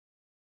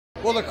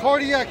Well, the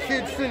cardiac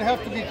kids didn't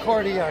have to be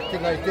cardiac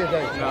tonight, did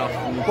they?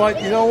 No.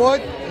 But you know what?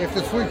 If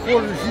the 3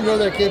 quarters, you know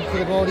that game could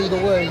have gone either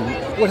way.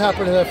 What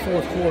happened in that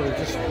 4th quarter?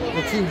 Just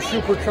the team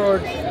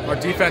supercharged. Our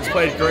defense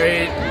played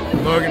great.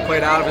 Logan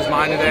played out of his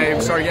mind today.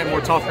 We started getting more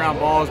tough ground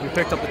balls. We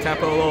picked up the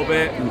tempo a little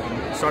bit.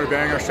 Started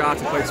burying our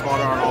shots and played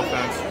smarter on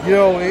offense. You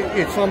know,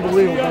 it's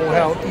unbelievable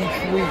how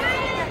each week,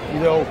 you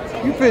know,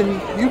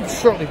 you've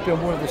certainly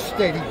been one of the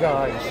steady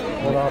guys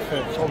on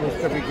offense almost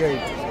every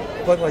game.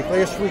 But like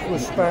last week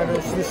was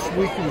Spanish, this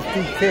week it was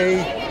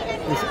DK.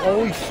 There's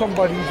always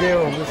somebody there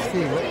on this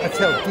team. That's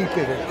how deep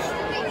it is.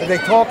 And they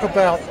talk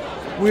about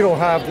we don't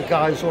have the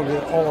guys on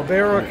the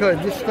All-America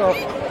and this stuff,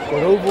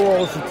 but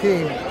overall as a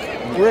team,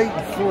 we're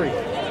 8-3,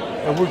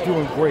 and we're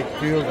doing great.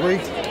 Do you agree?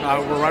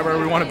 We're right where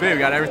we want to be. We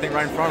got everything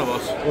right in front of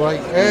us.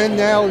 Right, and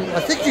now I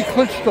think you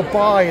clinched the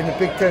bye in the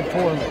Big Ten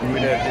tournament. We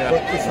did, yeah.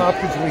 But it's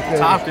Hopkins weekend.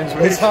 It's Hopkins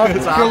week.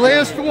 It's your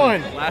last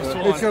one. Last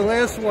one. It's your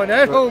last one,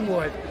 at home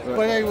one.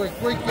 But anyway,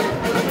 great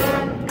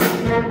game.